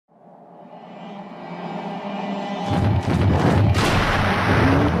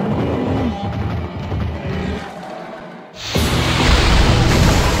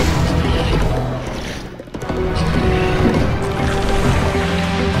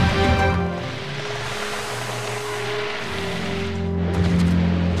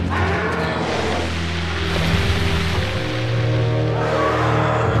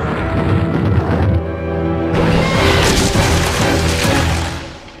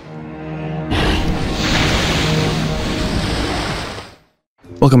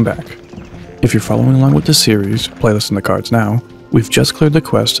Welcome back. If you're following along with the series, playlist in the cards now, we've just cleared the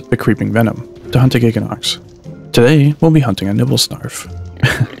quest, The Creeping Venom, to hunt a Giganox. Today, we'll be hunting a Nibelsnarf.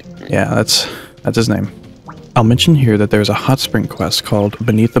 Yeah, that's his name. I'll mention here that there's a hot spring quest called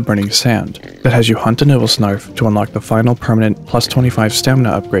Beneath the Burning Sand that has you hunt a Nibelsnarf to unlock the final permanent plus 25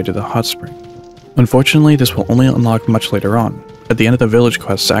 stamina upgrade to the hot spring. Unfortunately, this will only unlock much later on, at the end of the village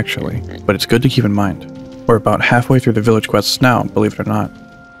quests actually, but it's good to keep in mind. We're about halfway through the village quests now, believe it or not.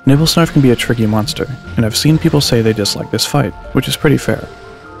 Nibelsnarf can be a tricky monster, and I've seen people say they dislike this fight, which is pretty fair.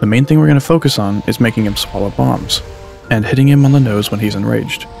 The main thing we're going to focus on is making him swallow bombs, and hitting him on the nose when he's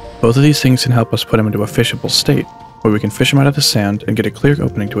enraged. Both of these things can help us put him into a fishable state, where we can fish him out of the sand and get a clear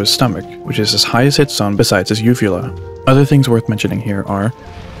opening to his stomach, which is his highest hit zone besides his uvula. Other things worth mentioning here are,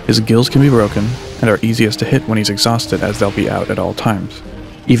 his gills can be broken, and are easiest to hit when he's exhausted as they'll be out at all times.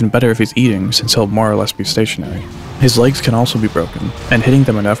 Even better if he's eating, since he'll more or less be stationary. His legs can also be broken, and hitting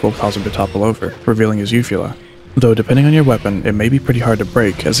them enough will cause him to topple over, revealing his uvula. Though depending on your weapon, it may be pretty hard to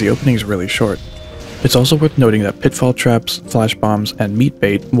break as the opening is really short. It's also worth noting that pitfall traps, flash bombs, and meat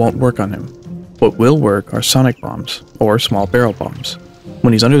bait won't work on him. What will work are sonic bombs, or small barrel bombs.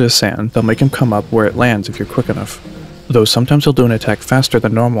 When he's under the sand, they'll make him come up where it lands if you're quick enough, though sometimes he'll do an attack faster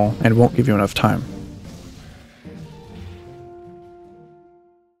than normal and won't give you enough time.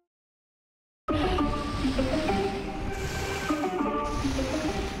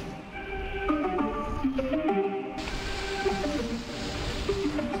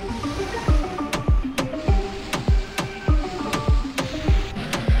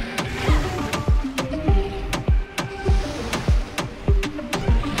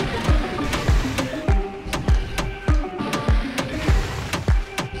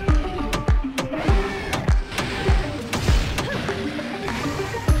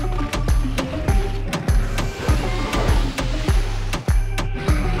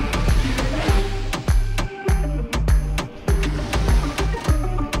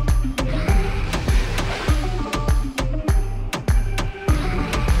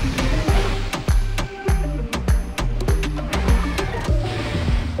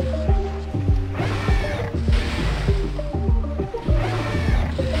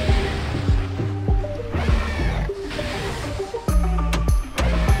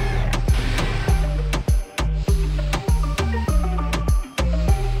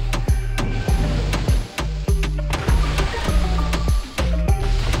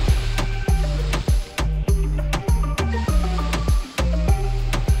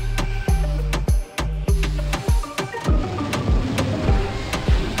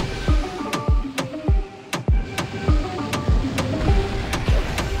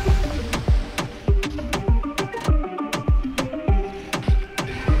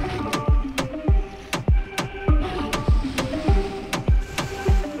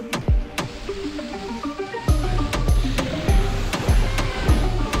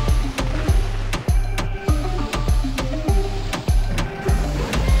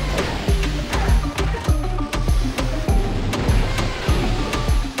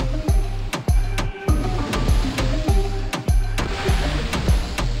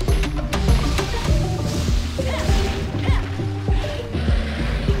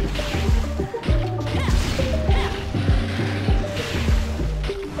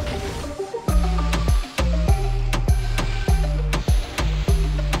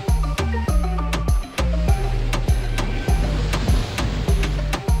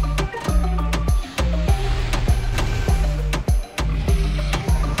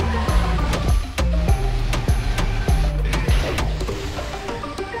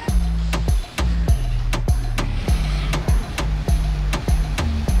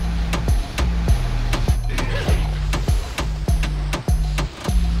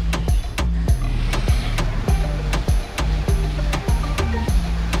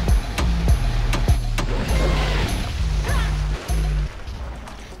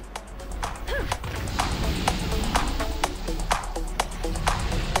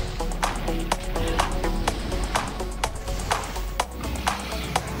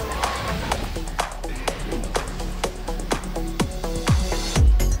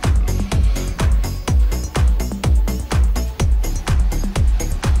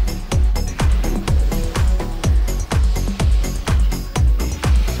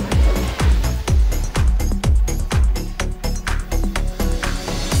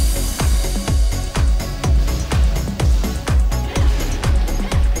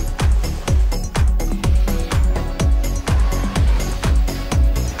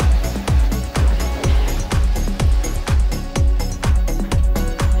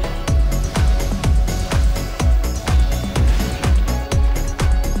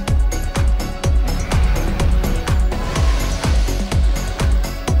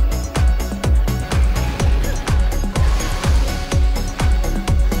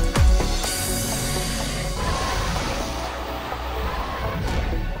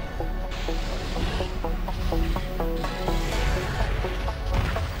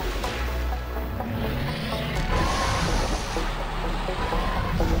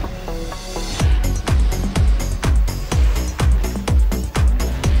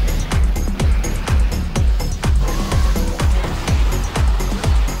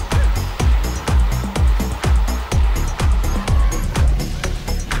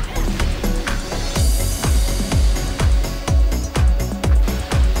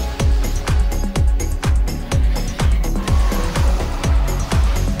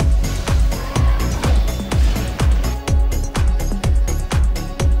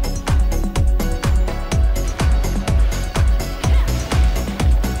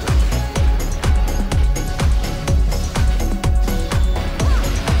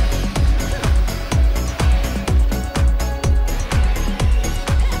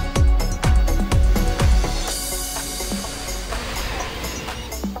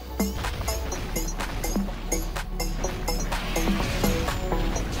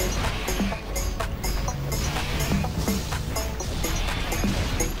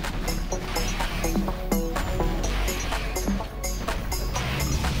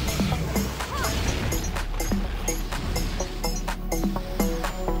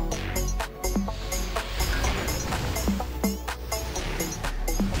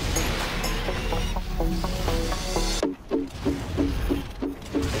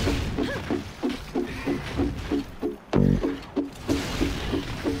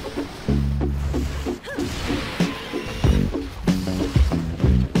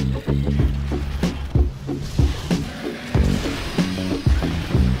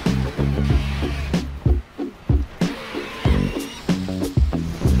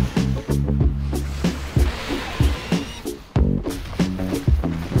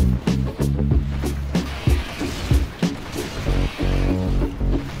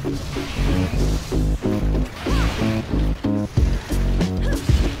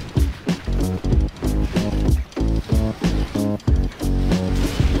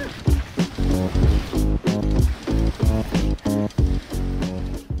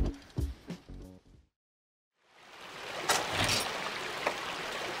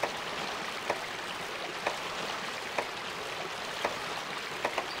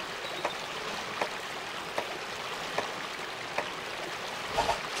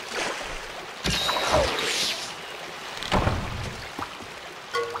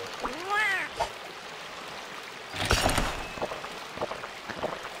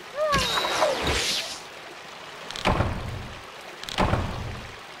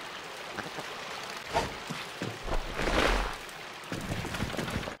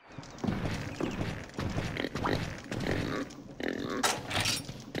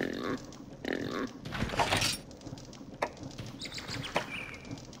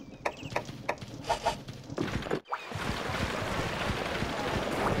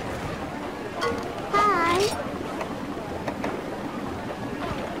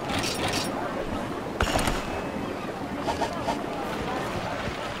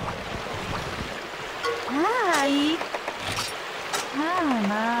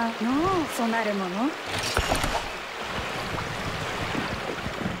 なるもの?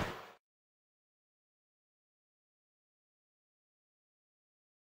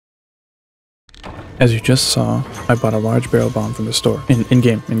 As you just saw, I bought a large barrel bomb from the store.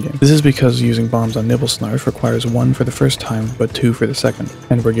 In-game. This is because using bombs on Nibelsnarf requires 1 for the first time, but 2 for the second,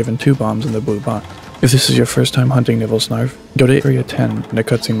 and we're given 2 bombs in the blue box. If this is your first time hunting Nibelsnarf, go to Area 10 and a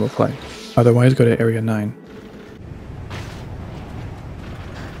cutscene will play. Otherwise, go to Area 9.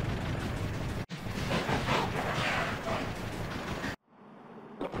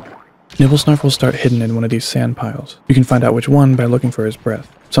 Nibelsnarf will start hidden in one of these sand piles. You can find out which one by looking for his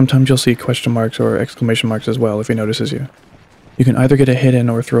breath. Sometimes you'll see question marks or exclamation marks as well if he notices you. You can either get a hit in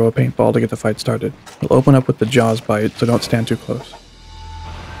or throw a paintball to get the fight started. He'll open up with the jaws bite, so don't stand too close.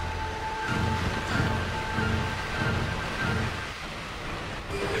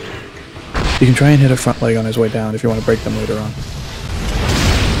 You can try and hit a front leg on his way down if you want to break them later on.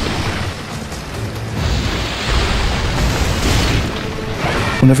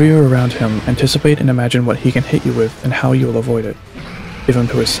 Whenever you're around him, anticipate and imagine what he can hit you with and how you will avoid it. If I'm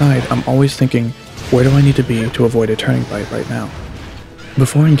to his side, I'm always thinking, where do I need to be to avoid a turning bite right now?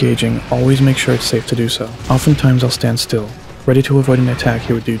 Before engaging, always make sure it's safe to do so. Oftentimes I'll stand still, ready to avoid an attack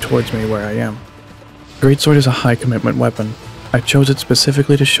he would do towards me where I am. Greatsword is a high commitment weapon. I chose it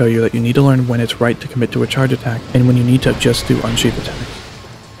specifically to show you that you need to learn when it's right to commit to a charge attack and when you need to just do unsheath attacks.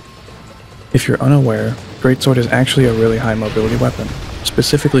 If you're unaware, Greatsword is actually a really high mobility weapon,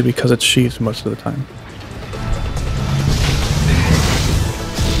 specifically because it's sheathed most of the time.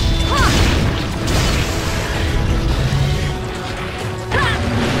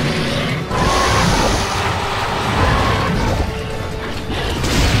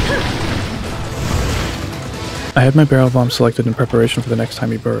 I had my barrel bomb selected in preparation for the next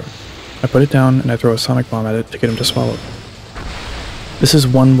time he burrowed. I put it down and I throw a sonic bomb at it to get him to swallow it. This is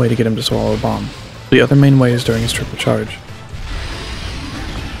one way to get him to swallow a bomb. The other main way is during his triple charge.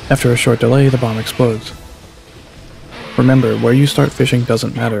 After a short delay, the bomb explodes. Remember, where you start fishing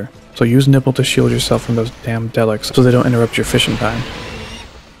doesn't matter, so use Nibble to shield yourself from those damn delics so they don't interrupt your fishing time.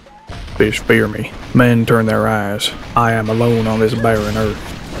 Fish fear me. Men turn their eyes. I am alone on this barren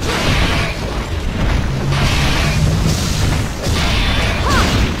earth.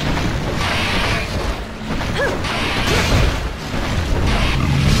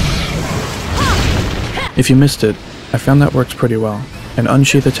 If you missed it, I found that works pretty well. An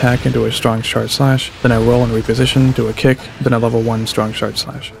unsheath attack into a strong shard slash, then I roll and reposition, do a kick, then a level 1 strong shard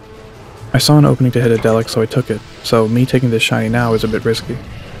slash. I saw an opening to hit a delic, so I took it, so me taking this shiny now is a bit risky.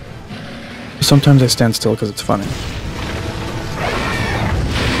 Sometimes I stand still because it's funny.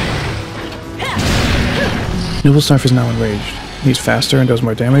 Nibelsnarf is now enraged. He's faster and does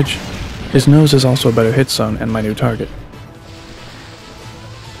more damage. His nose is also a better hit zone and my new target.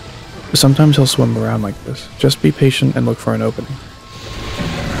 Sometimes he'll swim around like this. Just be patient and look for an opening.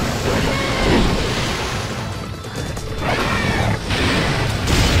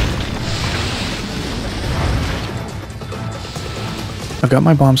 I've got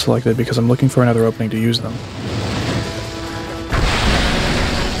my bombs selected because I'm looking for another opening to use them.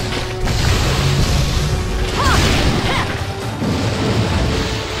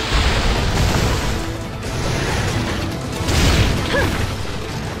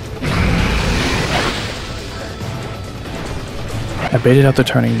 I baited out the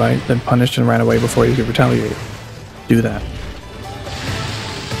turning bite, then punished and ran away before he could retaliate. Do that.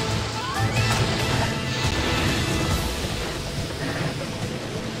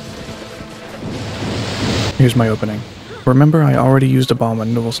 Here's my opening. Remember, I already used a bomb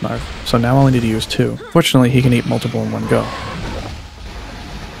on Nibelsnarf, so now I'll need to use 2. Fortunately, he can eat multiple in one go.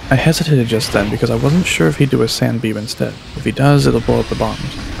 I hesitated just then because I wasn't sure if he'd do a sand beam instead. If he does, it'll blow up the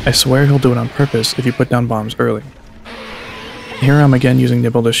bombs. I swear he'll do it on purpose if you put down bombs early. Here I'm again using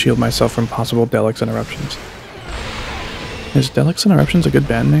Nibble to shield myself from possible Delics interruptions. Is Delics Interruptions a good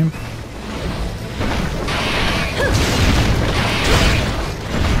band name?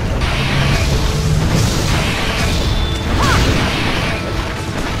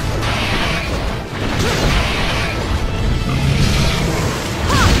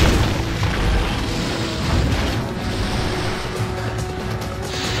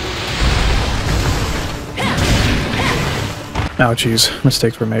 Ouchies,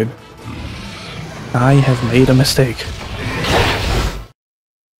 mistakes were made. I have made a mistake.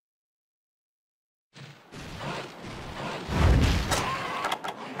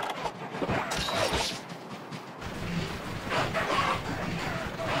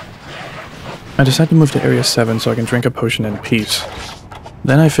 I decided to move to Area 7 so I can drink a potion in peace.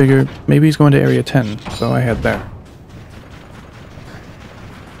 Then I figured maybe he's going to Area 10, so I head there.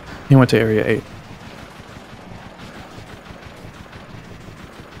 He went to Area 8.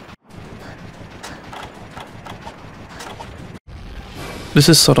 This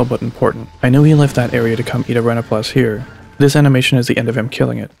is subtle but important. I knew he left that area to come eat a Renoplus here. This animation is the end of him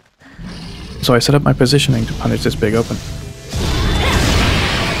killing it. So I set up my positioning to punish this big opening.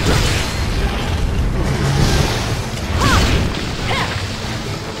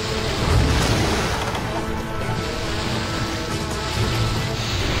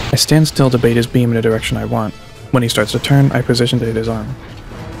 I stand still to bait his beam in the direction I want. When he starts to turn, I position to hit his arm.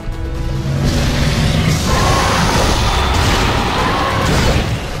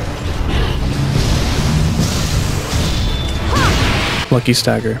 Lucky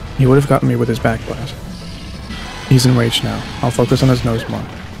stagger. He would have gotten me with his back blast. He's enraged now. I'll focus on his nose more.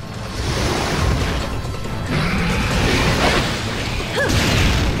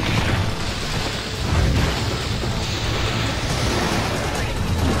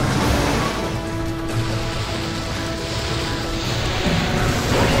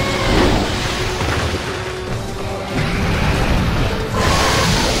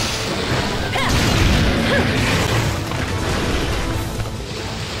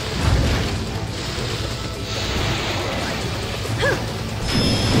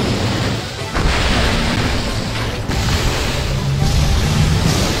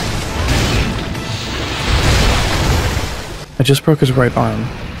 I just broke his right arm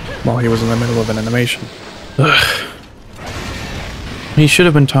while he was in the middle of an animation. Ugh. He should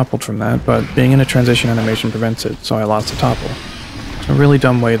have been toppled from that, but being in a transition animation prevents it, so I lost the topple. It's a really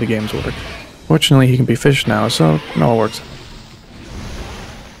dumb way the games work. Fortunately, he can be fished now, so it all works.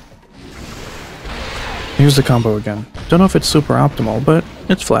 Here's the combo again. Don't know if it's super optimal, but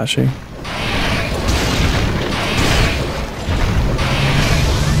it's flashy.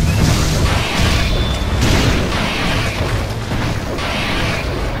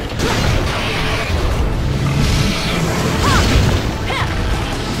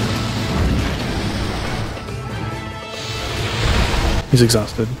 He's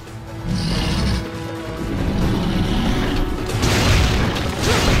exhausted.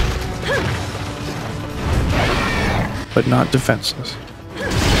 But not defenseless.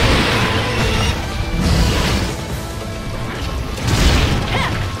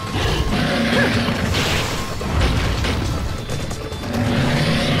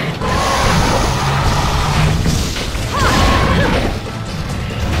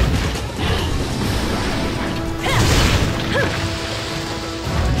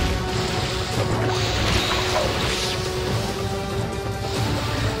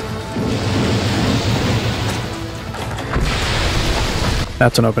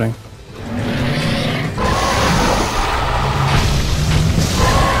 That's an opening.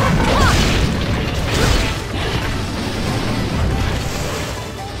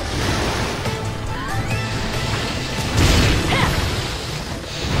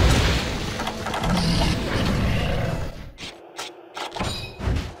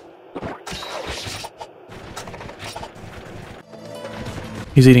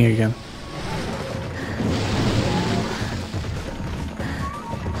 He's eating again.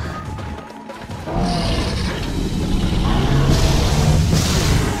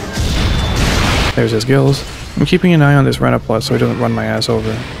 There's his gills. I'm keeping an eye on this Renoplus so he doesn't run my ass over.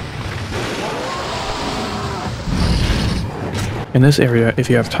 In this area, if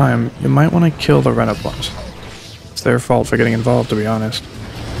you have time, you might want to kill the Renoplus. It's their fault for getting involved, to be honest.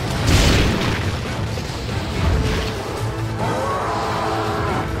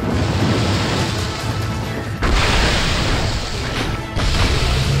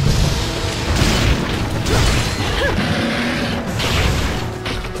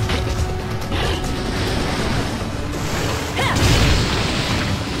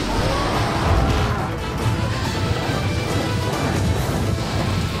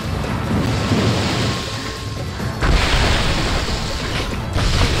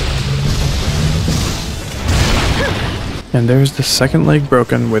 And there's the second leg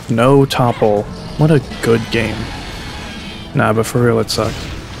broken with no topple. What a good game. Nah, but for real, it sucked.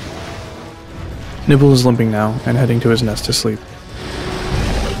 Nibble is limping now and heading to his nest to sleep.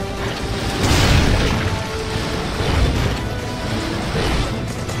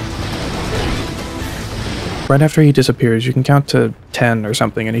 Right after he disappears, you can count to 10 or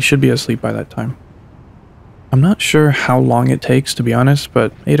something, and he should be asleep by that time. I'm not sure how long it takes, to be honest,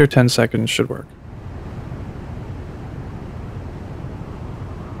 but 8 or 10 seconds should work.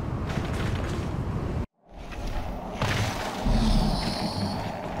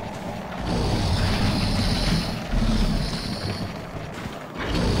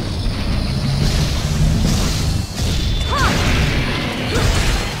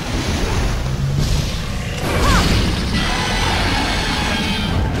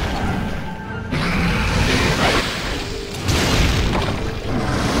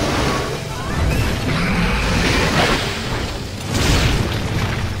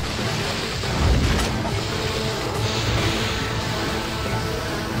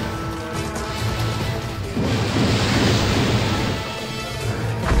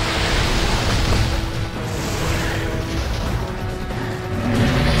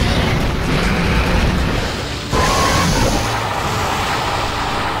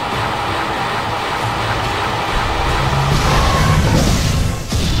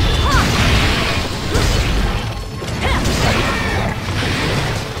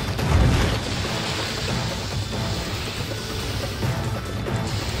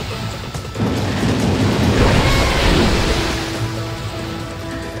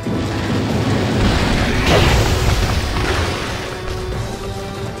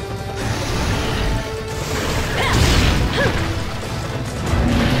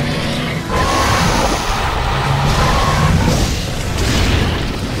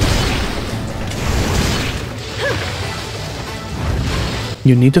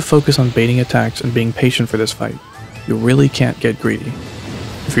 You need to focus on baiting attacks and being patient for this fight. You really can't get greedy.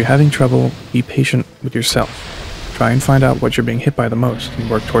 If you're having trouble, be patient with yourself. Try and find out what you're being hit by the most and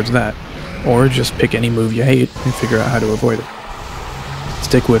work towards that, or just pick any move you hate and figure out how to avoid it.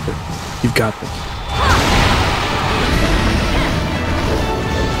 Stick with it. You've got this.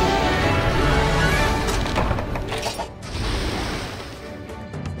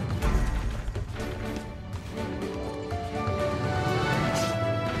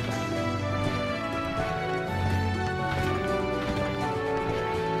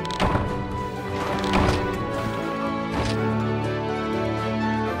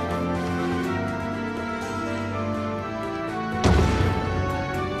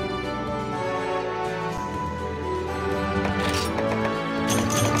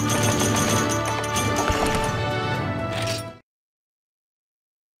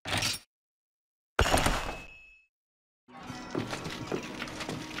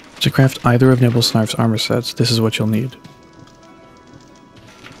 To craft either of Nibelsnarf's armor sets, this is what you'll need.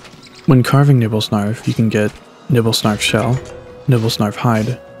 When carving Nibelsnarf, you can get Nibelsnarf Shell, Nibelsnarf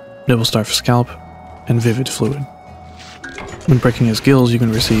Hide, Nibelsnarf Scalp, and Vivid Fluid. When breaking his gills, you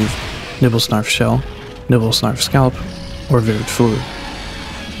can receive Nibelsnarf Shell, Nibelsnarf Scalp, or Vivid Fluid.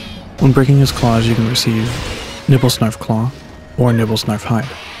 When breaking his claws, you can receive Nibelsnarf Claw, or Nibelsnarf Hide.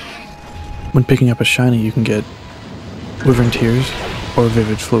 When picking up a shiny, you can get Wyvern Tears, or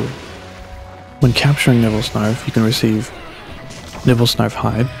Vivid Fluid. When capturing Nibelsnarf, you can receive Nibelsnarf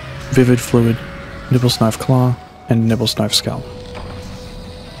Hide, Vivid Fluid, Nibelsnarf Claw, and Nibelsnarf Scalp.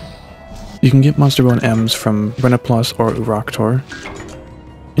 You can get Monster Bone M's from Renaplus or Uroktor,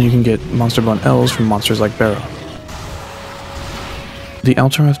 and you can get Monster Bone L's from monsters like Barrow. The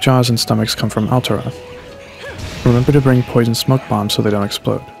Altaroth jaws and stomachs come from Altaroth. Remember to bring poison smoke bombs so they don't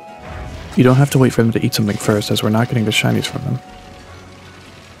explode. You don't have to wait for them to eat something first, as we're not getting the shinies from them.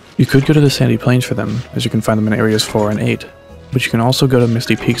 You could go to the Sandy Plains for them, as you can find them in areas 4 and 8, but you can also go to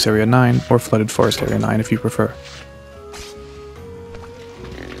Misty Peaks Area 9 or Flooded Forest Area 9 if you prefer.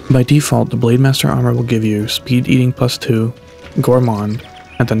 By default, the Blademaster Armor will give you Speed Eating +2, Gourmand,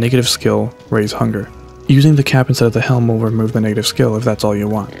 and the negative skill, Raise Hunger. Using the cap instead of the helm will remove the negative skill if that's all you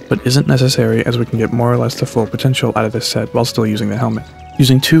want, but isn't necessary as we can get more or less the full potential out of this set while still using the helmet.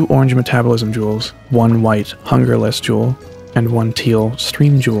 Using 2 orange Metabolism Jewels, 1 white Hungerless Jewel, and 1 teal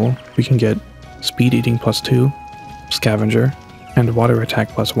Stream Jewel, we can get Speed Eating +2, Scavenger, and Water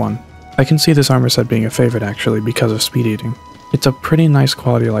Attack +1. I can see this armor set being a favorite actually because of Speed Eating. It's a pretty nice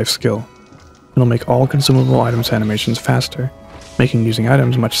quality of life skill. It'll make all consumable items animations faster, making using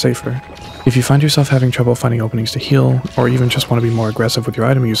items much safer. If you find yourself having trouble finding openings to heal, or even just want to be more aggressive with your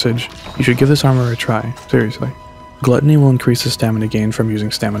item usage, you should give this armor a try, seriously. Gluttony will increase the stamina gain from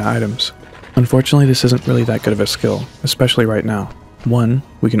using stamina items. Unfortunately, this isn't really that good of a skill, especially right now. 1,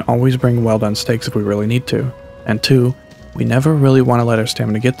 we can always bring well done steaks if we really need to, and 2, we never really want to let our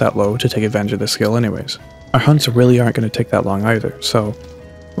stamina get that low to take advantage of this skill anyways. Our hunts really aren't going to take that long either, so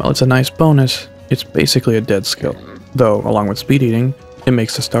while it's a nice bonus, it's basically a dead skill. Though, along with speed eating, it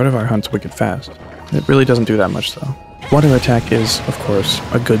makes the start of our hunts wicked fast. It really doesn't do that much though. Water Attack is, of course,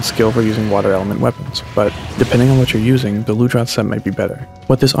 a good skill for using water element weapons, but depending on what you're using, the Ludroth set might be better.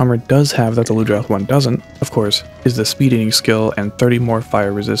 What this armor does have that the Ludroth one doesn't, of course, is the speed eating skill and 30 more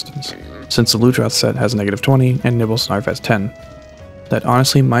fire resistance, since the Ludroth set has -20 and Nibelsnarf has 10. That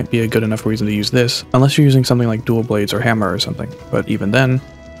honestly might be a good enough reason to use this, unless you're using something like dual blades or hammer or something, but even then,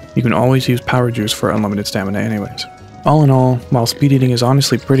 you can always use power juice for unlimited stamina anyways. All in all, while speed eating is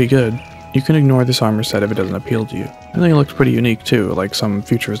honestly pretty good, you can ignore this armor set if it doesn't appeal to you. I think it looks pretty unique too, like some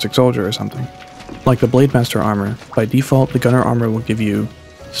futuristic soldier or something. Like the Blademaster Armor, by default the Gunner Armor will give you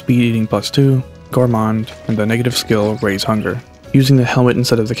Speed Eating +2, Gourmand, and the negative skill Raise Hunger. Using the helmet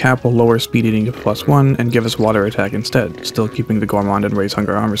instead of the cap will lower Speed Eating to +1 and give us Water Attack instead, still keeping the Gourmand and Raise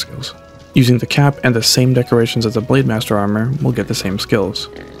Hunger armor skills. Using the cap and the same decorations as the Blademaster Armor, we'll get the same skills.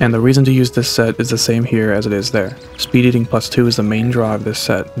 And the reason to use this set is the same here as it is there. Speed Eating +2 is the main draw of this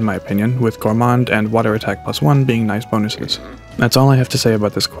set, in my opinion, with Gourmand and Water Attack +1 being nice bonuses. That's all I have to say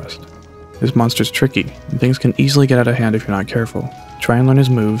about this quest. This monster's tricky, and things can easily get out of hand if you're not careful. Try and learn his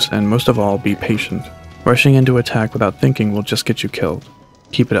moves, and most of all, be patient. Rushing into attack without thinking will just get you killed.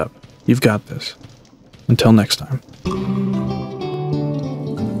 Keep it up. You've got this. Until next time.